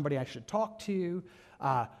 if there's somebody I should talk to,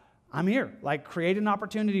 I'm here. Like, create an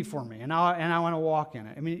opportunity for me, and I want to walk in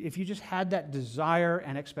it. I mean, if you just had that desire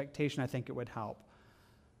and expectation, I think it would help.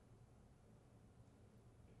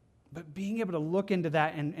 But being able to look into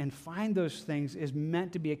that and find those things is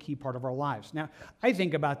meant to be a key part of our lives. Now, I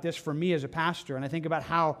think about this for me as a pastor, and I think about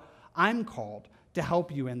how I'm called to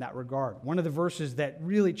help you in that regard. One of the verses that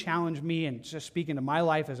really challenged me and just speaking to my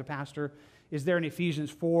life as a pastor is there in Ephesians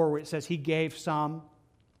 4, where it says he gave some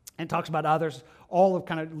and talks about others, all of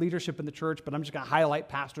kind of leadership in the church, but I'm just going to highlight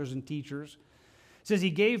pastors and teachers. It says he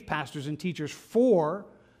gave pastors and teachers for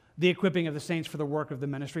the equipping of the saints for the work of the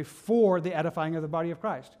ministry, for the edifying of the body of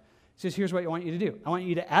Christ. He says, here's what I want you to do. I want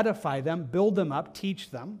you to edify them, build them up, teach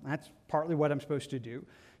them. That's partly what I'm supposed to do.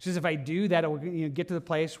 He says, if I do that, it will get to the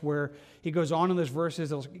place where he goes on in those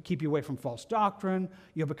verses, it'll keep you away from false doctrine.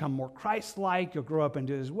 You'll become more Christ-like. You'll grow up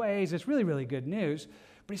into his ways. It's really, really good news.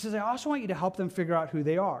 But he says, I also want you to help them figure out who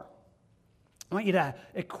they are. I want you to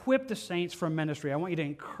equip the saints for ministry. I want you to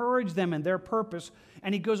encourage them in their purpose.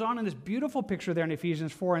 And he goes on in this beautiful picture there in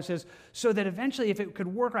Ephesians 4 and says, so that eventually if it could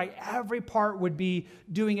work right, every part would be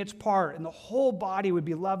doing its part and the whole body would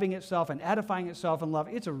be loving itself and edifying itself in love.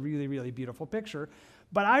 It's a really, really beautiful picture.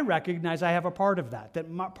 But I recognize I have a part of that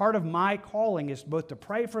part of my calling is both to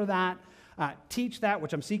pray for that, teach that,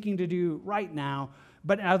 which I'm seeking to do right now,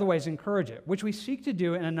 but in other ways encourage it, which we seek to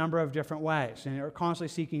do in a number of different ways, and are constantly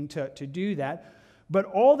seeking to do that. But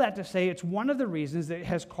all that to say, it's one of the reasons that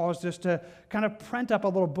has caused us to kind of print up a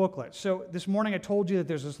little booklet. So this morning I told you that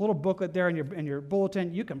there's this little booklet there in your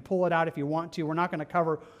bulletin. You can pull it out if you want to. We're not going to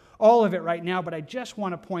cover all of it right now, but I just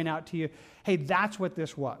want to point out to you, hey, that's what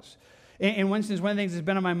this was. And one of the things that's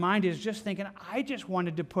been on my mind is just thinking, I just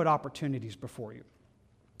wanted to put opportunities before you.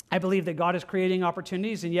 I believe that God is creating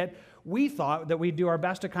opportunities, and yet we thought that we'd do our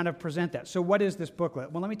best to kind of present that. So what is this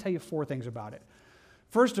booklet? Well, let me tell you 4 things about it.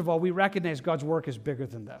 First of all, we recognize God's work is bigger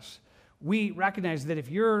than this. We recognize that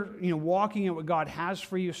if you're walking in what God has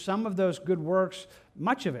for you, some of those good works,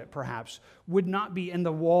 much of it perhaps, would not be in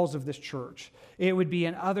the walls of this church. It would be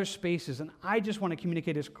in other spaces, and I just want to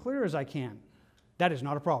communicate as clear as I can. That is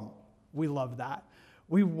not a problem. We love that.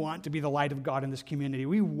 We want to be the light of God in this community.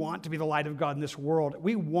 We want to be the light of God in this world.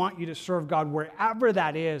 We want you to serve God wherever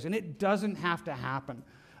that is, and it doesn't have to happen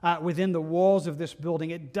within the walls of this building.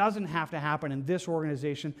 It doesn't have to happen in this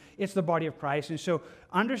organization. It's the body of Christ, and so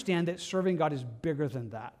understand that serving God is bigger than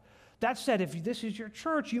that. That said, if this is your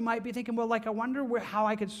church, you might be thinking, well, I wonder how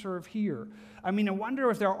I could serve here. I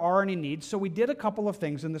wonder if there are any needs. So we did a couple of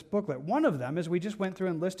things in this booklet. One of them is we just went through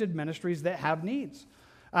and listed ministries that have needs.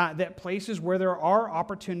 That places where there are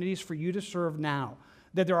opportunities for you to serve now,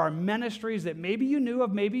 that there are ministries that maybe you knew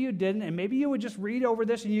of, maybe you didn't, and maybe you would just read over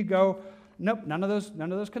this and you go, nope, none of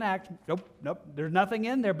those connect. Nope, there's nothing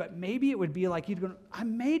in there. But maybe it would be like you'd go,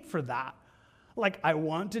 I'm made for that. I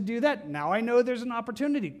want to do that. Now I know there's an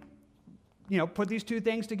opportunity. Put these 2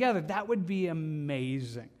 things together. That would be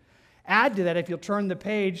amazing. Add to that, if you'll turn the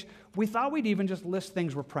page, we thought we'd even just list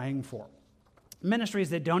things we're praying for. Ministries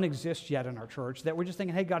that don't exist yet in our church, that we're just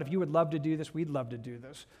thinking, hey, God, if you would love to do this, we'd love to do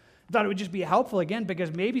this. I thought it would just be helpful, again,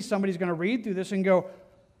 because maybe somebody's going to read through this and go,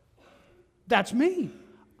 that's me.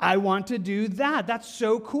 I want to do that. That's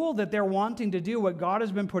so cool that they're wanting to do what God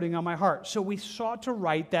has been putting on my heart. So we sought to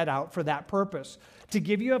write that out for that purpose, to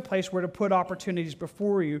give you a place where to put opportunities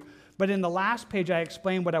before you. But in the last page, I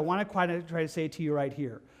explained what I want to try to say to you right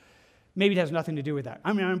here. Maybe it has nothing to do with that.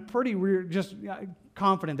 I'm pretty just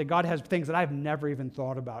confident that God has things that I've never even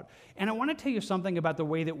thought about. And I want to tell you something about the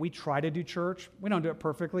way that we try to do church. We don't do it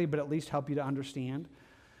perfectly, but at least help you to understand.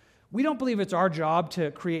 We don't believe it's our job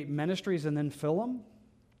to create ministries and then fill them.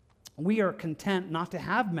 We are content not to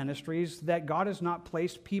have ministries that God has not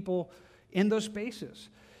placed people in those spaces.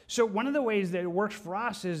 So one of the ways that it works for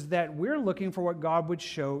us is that we're looking for what God would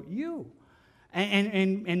show you.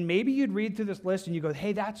 And maybe you'd read through this list and you go,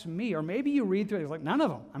 hey, that's me. Or maybe you read through it, it's like, none of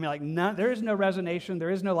them. There is no resonation. There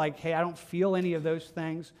is no hey, I don't feel any of those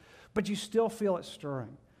things. But you still feel it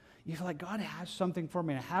stirring. You feel like God has something for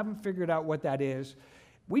me, and I haven't figured out what that is.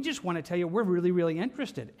 We just want to tell you we're really, really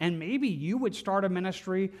interested. And maybe you would start a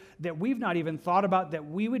ministry that we've not even thought about that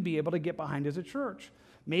we would be able to get behind as a church.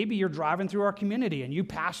 Maybe you're driving through our community and you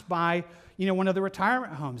pass by, one of the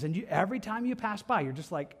retirement homes, and every time you pass by, you're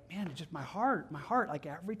just like, man, it's just my heart,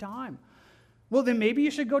 every time. Well, then maybe you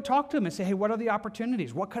should go talk to them and say, hey, what are the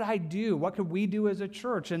opportunities? What could I do? What could we do as a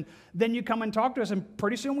church? And then you come and talk to us, and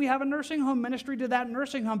pretty soon we have a nursing home ministry to that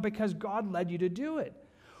nursing home because God led you to do it.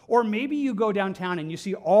 Or maybe you go downtown and you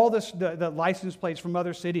see all the license plates from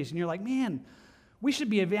other cities, and you're like, man, we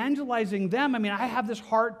should be evangelizing them. I have this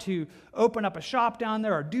heart to open up a shop down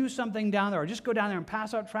there or do something down there or just go down there and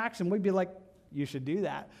pass out tracts, and we'd be like, you should do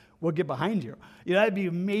that. We'll get behind you. That'd be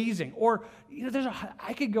amazing. Or,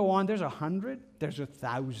 I could go on. There's 100, there's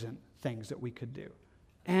 1,000 things that we could do.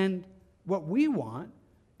 And what we want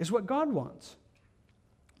is what God wants.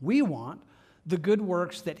 We want the good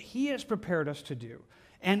works that He has prepared us to do.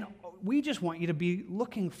 And we just want you to be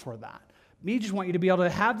looking for that. We just want you to be able to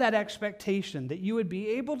have that expectation that you would be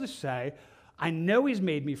able to say, I know He's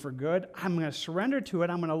made me for good. I'm going to surrender to it.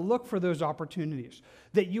 I'm going to look for those opportunities.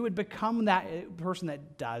 That you would become that person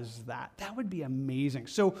that does that. That would be amazing.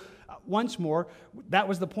 So once more, that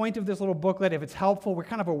was the point of this little booklet. If it's helpful, we're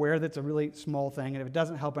kind of aware that it's a really small thing. And if it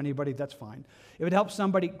doesn't help anybody, that's fine. If it helps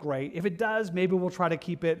somebody, great. If it does, maybe we'll try to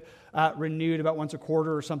keep it renewed about once a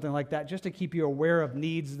quarter or something like that, just to keep you aware of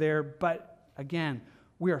needs there. But again,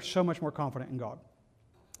 we are so much more confident in God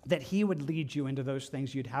that He would lead you into those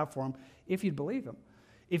things you'd have for Him if you'd believe Him.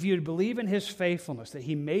 If you'd believe in His faithfulness, that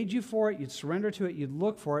He made you for it, you'd surrender to it, you'd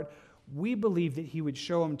look for it, We believe that he would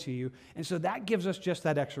show them to you. And so that gives us just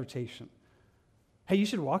that exhortation. Hey, you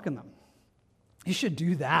should walk in them. You should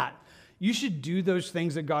do that. You should do those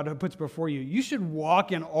things that God puts before you. You should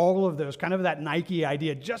walk in all of those, kind of that Nike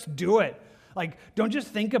idea. Just do it. Like, don't just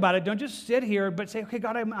think about it. Don't just sit here, but say, okay,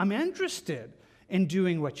 God, I'm interested in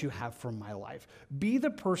doing what you have for my life. Be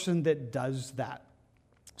the person that does that.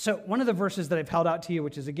 So one of the verses that I've held out to you,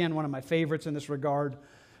 which is, again, one of my favorites in this regard,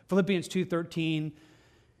 Philippians 2:13,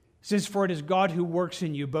 says, for it is God who works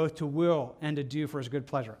in you both to will and to do for his good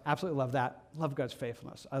pleasure. Absolutely love that. Love God's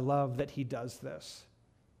faithfulness. I love that he does this.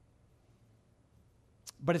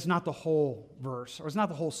 But it's not the whole verse, or it's not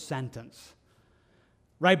the whole sentence.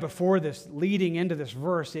 Right before this, leading into this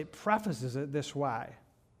verse, it prefaces it this way.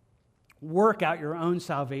 Work out your own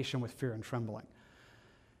salvation with fear and trembling.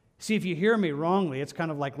 See, if you hear me wrongly, it's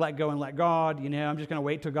kind of like let go and let God. I'm just going to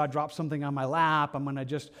wait till God drops something on my lap. I'm going to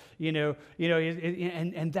just,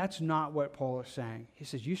 and that's not what Paul is saying. He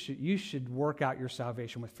says you should work out your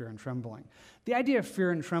salvation with fear and trembling. The idea of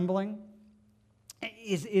fear and trembling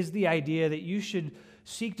is the idea that you should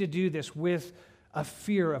seek to do this with a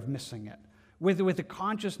fear of missing it, with a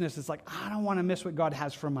consciousness that's like, I don't want to miss what God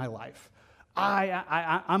has for my life.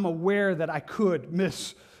 I'm aware that I could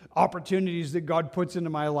miss opportunities that God puts into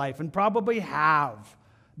my life, and probably have.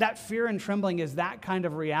 That fear and trembling is that kind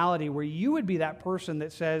of reality where you would be that person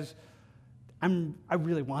that says, I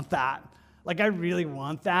really want that. Like, I really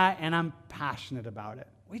want that, and I'm passionate about it.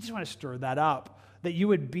 We just want to stir that up, that you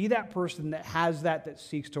would be that person that has that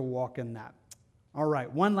seeks to walk in that. All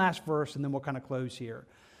right, one last verse, and then we'll kind of close here.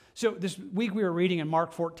 So this week we were reading in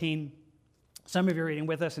Mark 14. Some of you are reading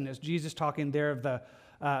with us, and it's Jesus talking there of the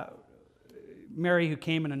Mary who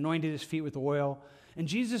came and anointed his feet with oil. And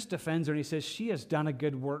Jesus defends her, and he says, she has done a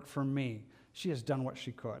good work for me. She has done what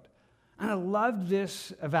she could. And I loved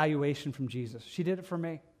this evaluation from Jesus. She did it for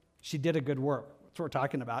me. She did a good work. That's what we're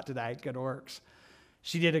talking about today, good works.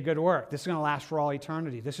 She did a good work. This is going to last for all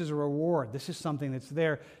eternity. This is a reward. This is something that's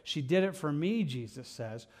there. She did it for me, Jesus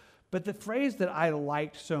says. But the phrase that I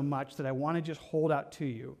liked so much that I want to just hold out to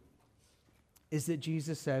you is that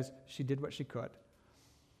Jesus says she did what she could.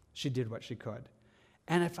 She did what she could.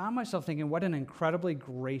 And I found myself thinking, what an incredibly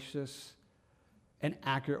gracious and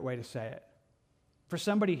accurate way to say it. For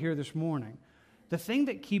somebody here this morning, the thing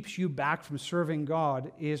that keeps you back from serving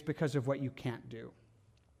God is because of what you can't do.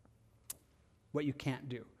 What you can't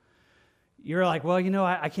do. You're like, well,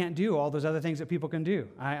 I can't do all those other things that people can do.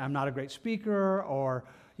 I'm not a great speaker, or,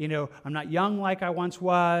 I'm not young like I once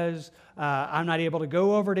was. I'm not able to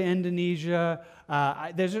go over to Indonesia.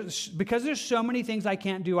 Because there's so many things I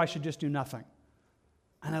can't do, I should just do nothing.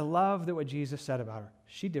 And I love that what Jesus said about her.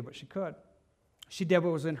 She did what she could. She did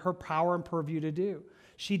what was in her power and purview to do.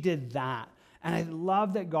 She did that. And I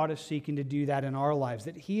love that God is seeking to do that in our lives,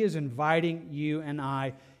 that he is inviting you and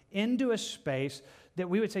I into a space that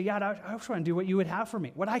we would say, yeah, I just want to do what you would have for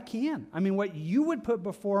me, what I can. I mean, what you would put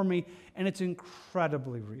before me, and it's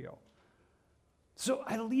incredibly real. So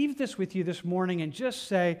I leave this with you this morning and just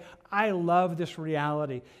say, I love this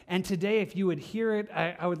reality. And today, if you would hear it,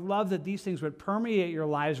 I would love that these things would permeate your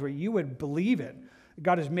lives where you would believe it.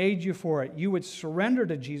 God has made you for it. You would surrender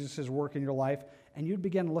to Jesus' work in your life, and you'd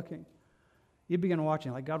begin looking. You'd begin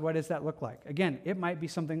watching, like, God, what does that look like? Again, it might be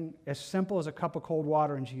something as simple as a cup of cold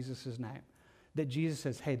water in Jesus' name, that Jesus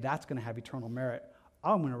says, hey, that's going to have eternal merit.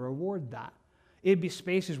 I'm going to reward that. It'd be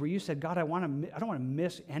spaces where you said, God, I don't want to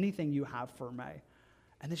miss anything you have for me.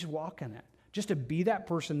 And they should walk in it. Just to be that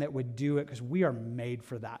person that would do it, because we are made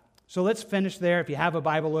for that. So let's finish there. If you have a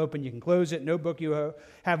Bible open, you can close it. Notebook you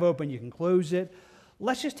have open, you can close it.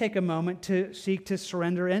 Let's just take a moment to seek to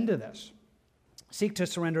surrender into this. Seek to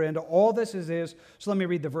surrender into all this is. So let me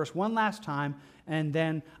read the verse one last time, and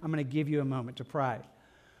then I'm going to give you a moment to pray.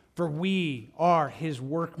 For we are his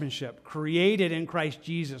workmanship, created in Christ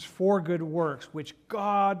Jesus for good works, which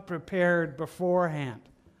God prepared beforehand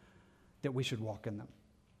that we should walk in them.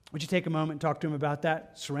 Would you take a moment and talk to him about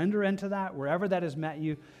that? Surrender into that, wherever that has met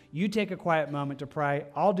you. You take a quiet moment to pray.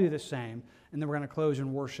 I'll do the same, and then we're going to close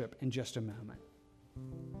in worship in just a moment.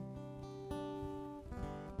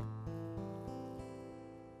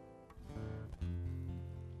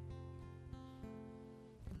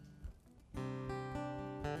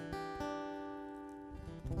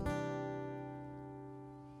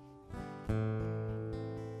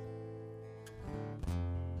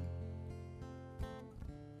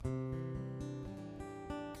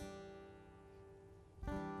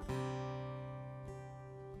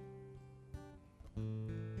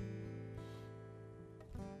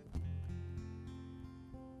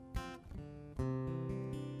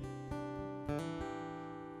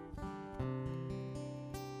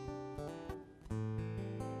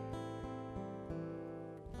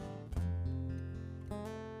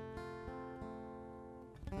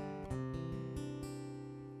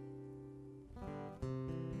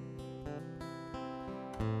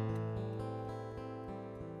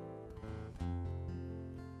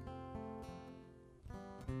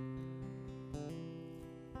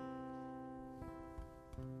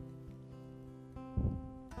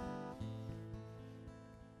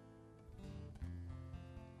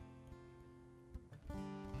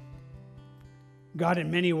 God,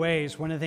 in many ways, one of the